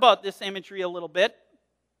to talk about this imagery a little bit.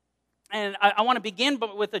 And I want to begin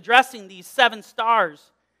with addressing these 7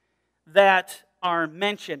 stars that are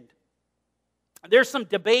mentioned. There's some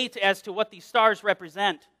debate as to what these stars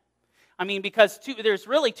represent. I mean, because there's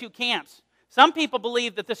really 2 camps. Some people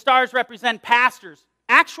believe that the stars represent pastors,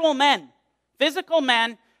 actual men, physical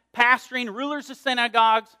men, pastoring, rulers of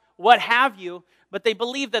synagogues, what have you, but they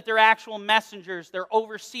believe that they're actual messengers, they're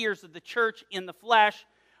overseers of the church in the flesh,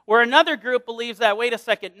 where another group believes that, wait a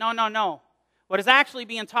second, no. What is actually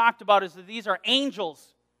being talked about is that these are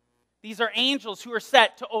angels. These are angels who are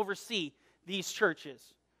set to oversee these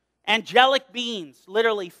churches. Angelic beings,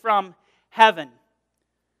 literally from heaven.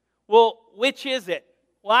 Well, which is it?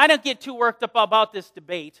 Well, I don't get too worked up about this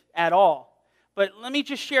debate at all. But let me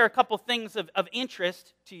just share a couple things of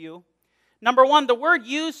interest to you. Number one, the word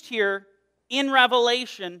used here in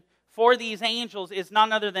Revelation for these angels is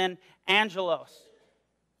none other than angelos.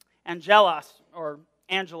 Angelos, or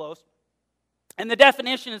angelos. And the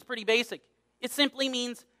definition is pretty basic. It simply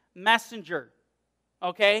means messenger.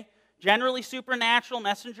 Okay? Generally supernatural,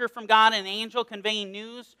 messenger from God, an angel conveying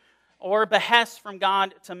news or behest from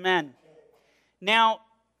God to men. Now,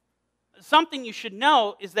 something you should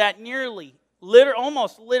know is that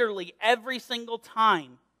almost literally every single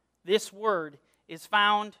time this word is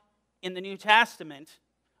found in the New Testament,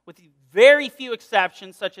 with very few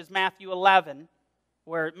exceptions, such as Matthew 11,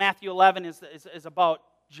 where Matthew 11 is about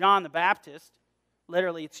John the Baptist.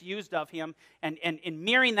 Literally, it's used of him. And in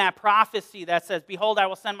mirroring that prophecy that says, behold, I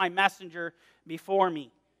will send my messenger before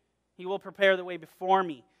me. He will prepare the way before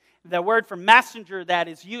me. The word for messenger that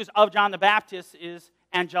is used of John the Baptist is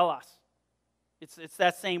angelos. It's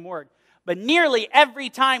that same word. But nearly every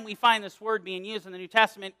time we find this word being used in the New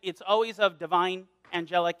Testament, it's always of divine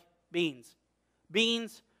angelic beings.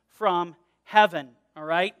 Beings from heaven, all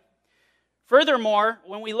right? Furthermore,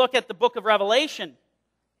 when we look at the book of Revelation,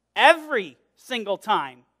 every single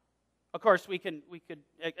time, of course we could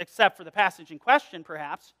except for the passage in question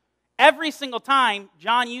perhaps, every single time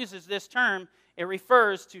John uses this term, it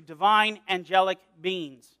refers to divine angelic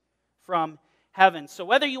beings from heaven. So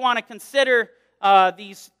whether you want to consider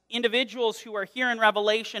these individuals who are here in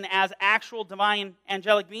Revelation as actual divine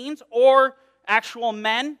angelic beings or actual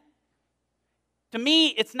men, to me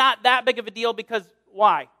it's not that big of a deal because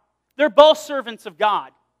why? They're both servants of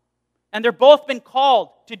God. And they're both been called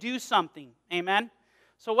to do something. Amen?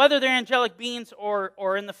 So whether they're angelic beings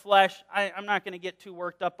or in the flesh, I'm not going to get too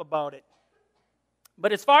worked up about it.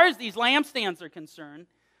 But as far as these lampstands are concerned,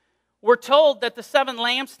 we're told that the 7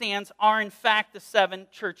 lampstands are in fact the 7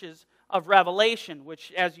 churches of Revelation,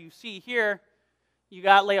 which as you see here, you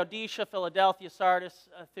got Laodicea, Philadelphia, Sardis,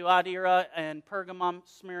 Thyatira, and Pergamum,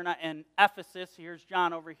 Smyrna, and Ephesus. Here's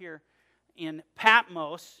John over here in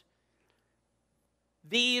Patmos.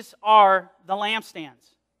 These are the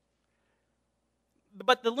lampstands.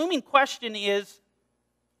 But the looming question is,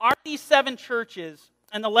 are these 7 churches,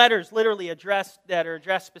 and the letters literally that are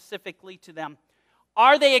addressed specifically to them,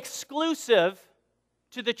 are they exclusive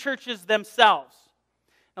to the churches themselves?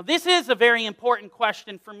 Now, this is a very important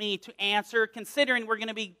question for me to answer, considering we're going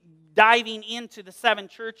to be diving into the 7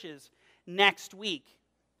 churches next week.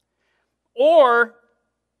 Or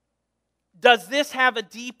does this have a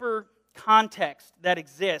deeper context that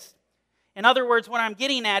exists? In other words, what I'm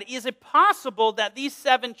getting at, is it possible that these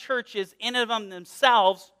 7 churches in and of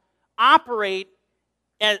themselves operate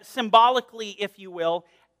symbolically, if you will,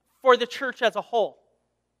 for the church as a whole?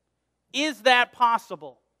 Is that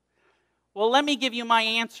possible? Well, let me give you my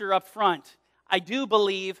answer up front. I do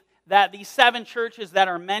believe that these 7 churches that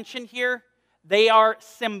are mentioned here, they are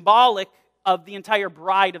symbolic of the entire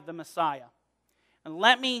bride of the Messiah. And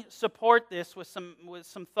let me support this with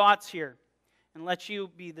some thoughts here and let you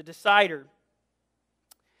be the decider.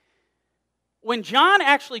 When John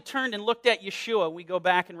actually turned and looked at Yeshua, we go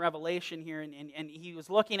back in Revelation here, and he was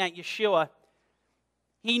looking at Yeshua,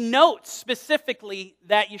 he notes specifically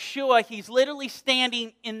that Yeshua, he's literally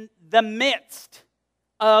standing in the midst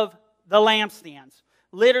of the lampstands,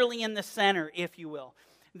 literally in the center, if you will.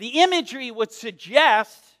 The imagery would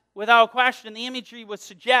suggest, without question, the imagery would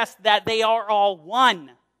suggest that they are all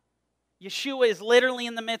one. Yeshua is literally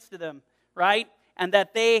in the midst of them, right? And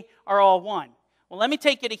that they are all one. Well, let me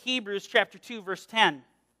take you to Hebrews chapter 2, verse 10.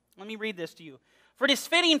 Let me read this to you. For it is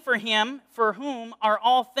fitting for him, for whom are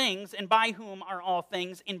all things, and by whom are all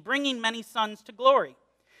things, in bringing many sons to glory,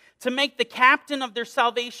 to make the captain of their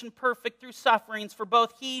salvation perfect through sufferings, for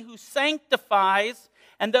both he who sanctifies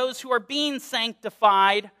and those who are being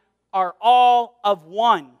sanctified are all of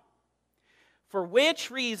one. For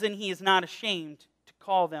which reason he is not ashamed to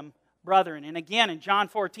call them brethren. And again, in John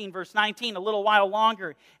 14, verse 19, a little while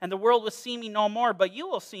longer, and the world will see me no more, but you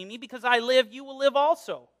will see me, because I live, you will live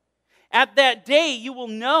also. At that day you will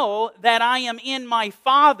know that I am in my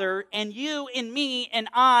Father, and you in me, and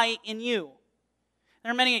I in you.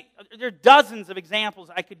 There are dozens of examples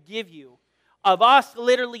I could give you of us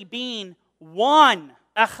literally being one,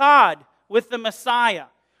 echad, with the Messiah.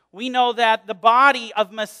 We know that the body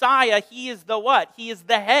of Messiah, he is the what? He is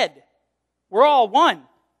the head. We're all one.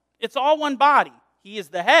 It's all one body. He is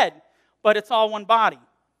the head, but it's all one body.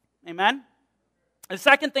 Amen? The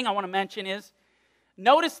second thing I want to mention is,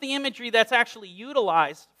 notice the imagery that's actually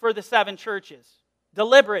utilized for the 7 churches.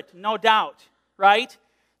 Deliberate, no doubt, right?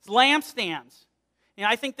 It's lampstands. And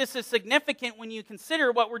I think this is significant when you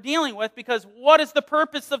consider what we're dealing with, because what is the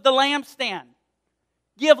purpose of the lampstand?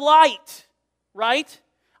 Give light, right?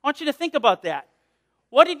 I want you to think about that.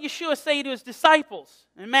 What did Yeshua say to his disciples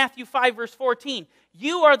in Matthew 5, verse 14?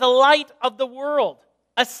 You are the light of the world.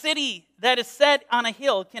 A city that is set on a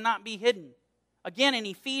hill cannot be hidden. Again in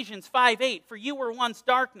Ephesians 5:8, for you were once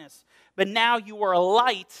darkness, but now you are a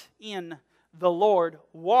light in the Lord.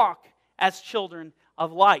 Walk as children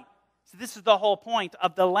of light. So this is the whole point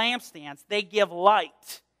of the lampstands. They give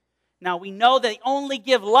light. Now we know they only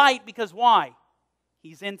give light because why?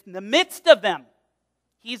 He's in the midst of them.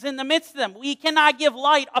 He's in the midst of them. We cannot give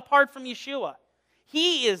light apart from Yeshua.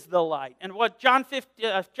 He is the light. And what John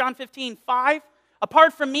 15:5,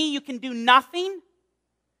 apart from me you can do nothing.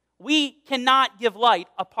 We cannot give light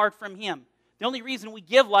apart from him. The only reason we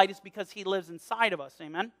give light is because he lives inside of us.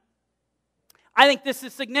 Amen? I think this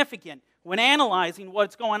is significant when analyzing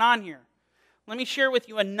what's going on here. Let me share with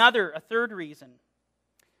you a third reason.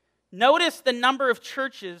 Notice the number of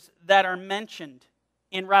churches that are mentioned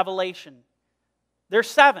in Revelation. There's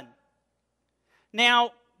 7.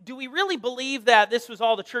 Now, do we really believe that this was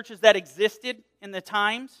all the churches that existed in the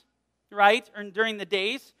times, right, or during the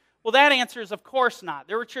days? Well, that answer is of course not.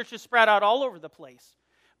 There were churches spread out all over the place.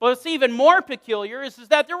 But what's even more peculiar is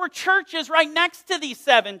that there were churches right next to these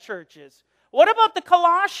 7 churches. What about the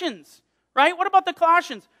Colossians? Right? What about the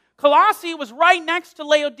Colossians? Colossae was right next to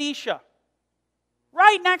Laodicea.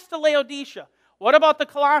 Right next to Laodicea. What about the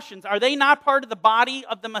Colossians? Are they not part of the body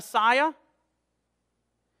of the Messiah?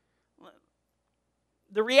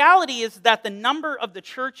 The reality is that the number of the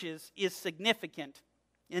churches is significant.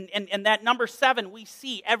 And that number 7 we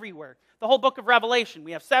see everywhere. The whole book of Revelation.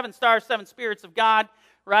 We have 7 stars, 7 spirits of God,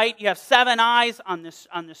 right? You have 7 eyes on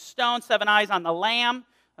the stone, 7 eyes on the Lamb,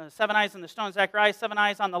 7 eyes on the stone, Zechariah, 7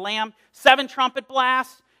 eyes on the Lamb, 7 trumpet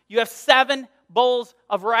blasts. You have 7 bowls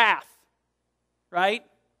of wrath, right?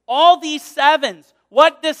 All these 7s.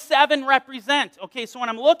 What does 7 represent? Okay, so when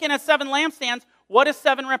I'm looking at 7 lampstands, what does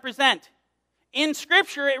 7 represent? In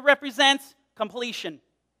Scripture, it represents completion,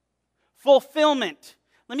 fulfillment.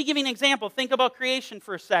 Let me give you an example. Think about creation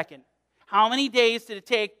for a second. How many days did it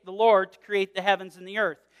take the Lord to create the heavens and the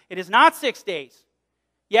earth? It is not 6 days.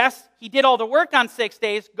 Yes, he did all the work on 6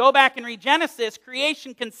 days. Go back and read Genesis.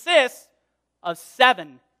 Creation consists of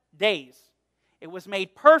 7 days. It was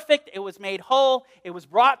made perfect. It was made whole. It was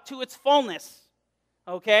brought to its fullness.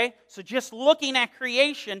 Okay? So just looking at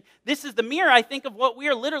creation, this is the mirror, I think, of what we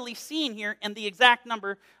are literally seeing here in the exact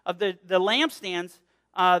number of the lampstands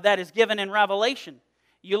that is given in Revelation.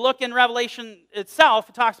 You look in Revelation itself,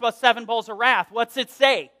 it talks about 7 bowls of wrath. What's it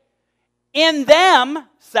say? In them,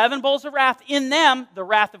 7 bowls of wrath, in them, the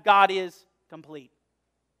wrath of God is complete.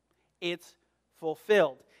 It's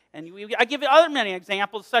fulfilled. And I give you other many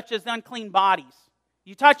examples, such as unclean bodies.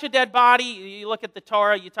 You touch a dead body, you look at the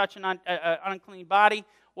Torah, you touch an unclean body,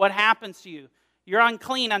 what happens to you? You're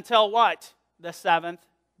unclean until what? The 7th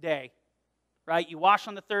day. Right? You wash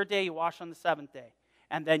on the 3rd day, you wash on the 7th day.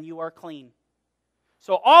 And then you are clean.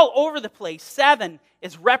 So all over the place, 7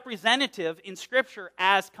 is representative in Scripture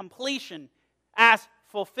as completion, as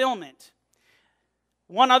fulfillment.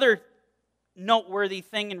 One other noteworthy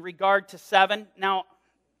thing in regard to 7. Now,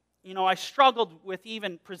 I struggled with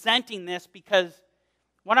even presenting this because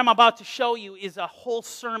what I'm about to show you is a whole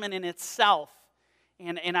sermon in itself.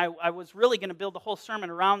 And I was really going to build a whole sermon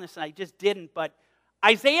around this, and I just didn't. But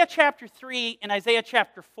Isaiah chapter 3 and Isaiah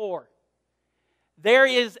chapter 4. There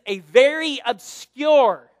is a very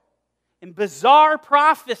obscure and bizarre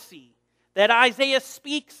prophecy that Isaiah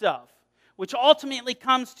speaks of, which ultimately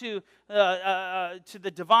comes to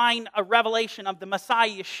the divine revelation of the Messiah,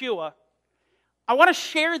 Yeshua, I want to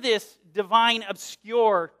share this divine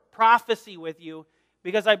obscure prophecy with you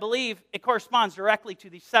because I believe it corresponds directly to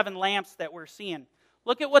these 7 lamps that we're seeing.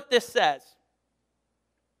 Look at what this says.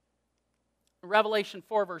 Revelation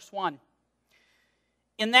 4, verse 1.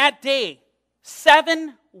 In that day,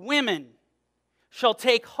 7 women shall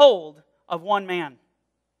take hold of one man,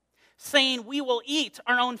 saying, we will eat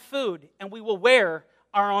our own food and we will wear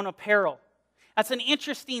our own apparel. That's an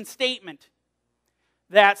interesting statement.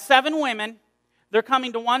 That 7 women, they're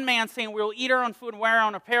coming to one man saying, we will eat our own food and wear our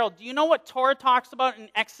own apparel. Do you know what Torah talks about in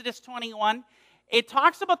Exodus 21? It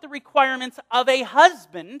talks about the requirements of a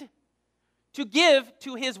husband to give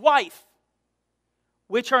to his wife,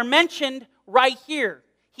 which are mentioned right here.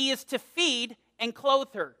 He is to feed and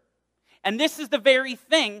clothe her. And this is the very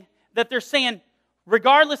thing that they're saying,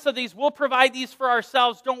 regardless of these, we'll provide these for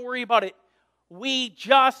ourselves. Don't worry about it. We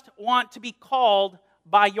just want to be called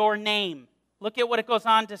by your name. Look at what it goes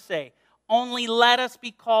on to say. Only let us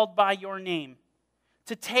be called by your name,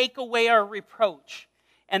 to take away our reproach.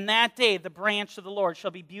 And that day the branch of the Lord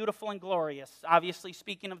shall be beautiful and glorious, obviously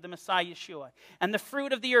speaking of the Messiah Yeshua. And the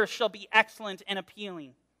fruit of the earth shall be excellent and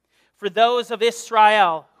appealing for those of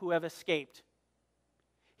Israel who have escaped.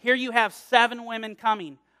 Here you have 7 women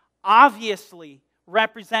coming, obviously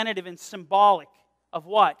representative and symbolic of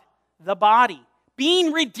what? The body.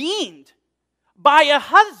 Being redeemed by a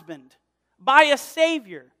husband, by a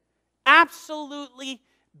Savior. Absolutely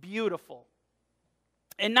beautiful.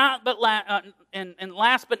 And last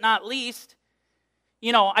but not least,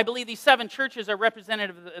 I believe these 7 churches are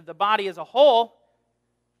representative of the body as a whole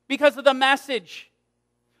because of the message.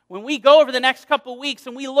 When we go over the next couple weeks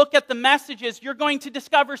and we look at the messages, you're going to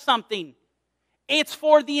discover something. It's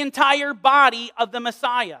for the entire body of the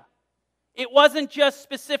Messiah. It wasn't just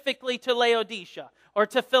specifically to Laodicea or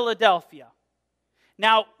to Philadelphia.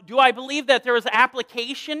 Now, do I believe that there was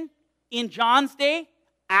application in John's day?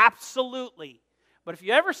 Absolutely. But if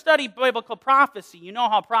you ever study biblical prophecy, you know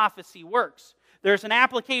how prophecy works. There's an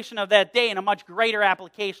application of that day and a much greater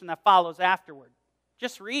application that follows afterward.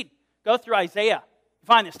 Just read. Go through Isaiah. You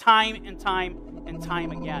find this time and time and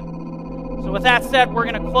time again. So with that said, we're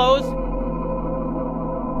going to close.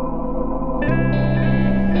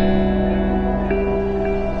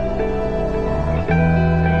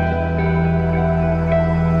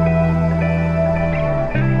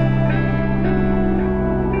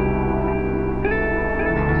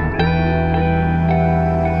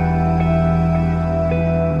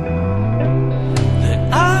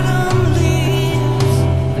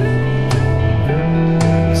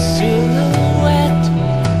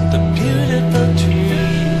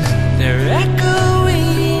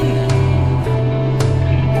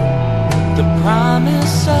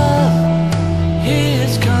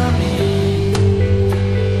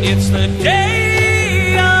 It's the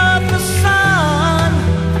day of the sun.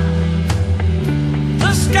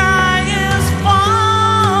 The sky is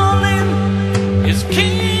falling. His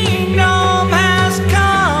kingdom has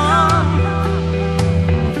come.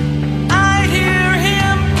 I hear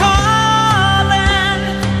him calling.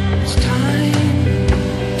 It's time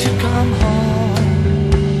to come home.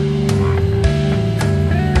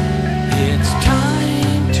 It's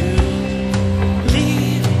time to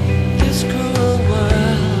leave this cruel world.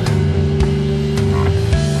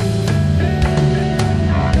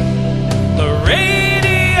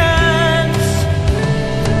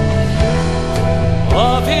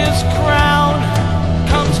 Of his crown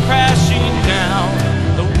comes crashing down.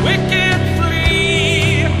 The wicked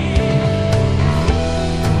flee.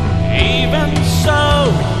 Even so,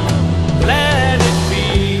 let it be.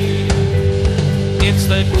 It's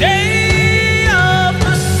the day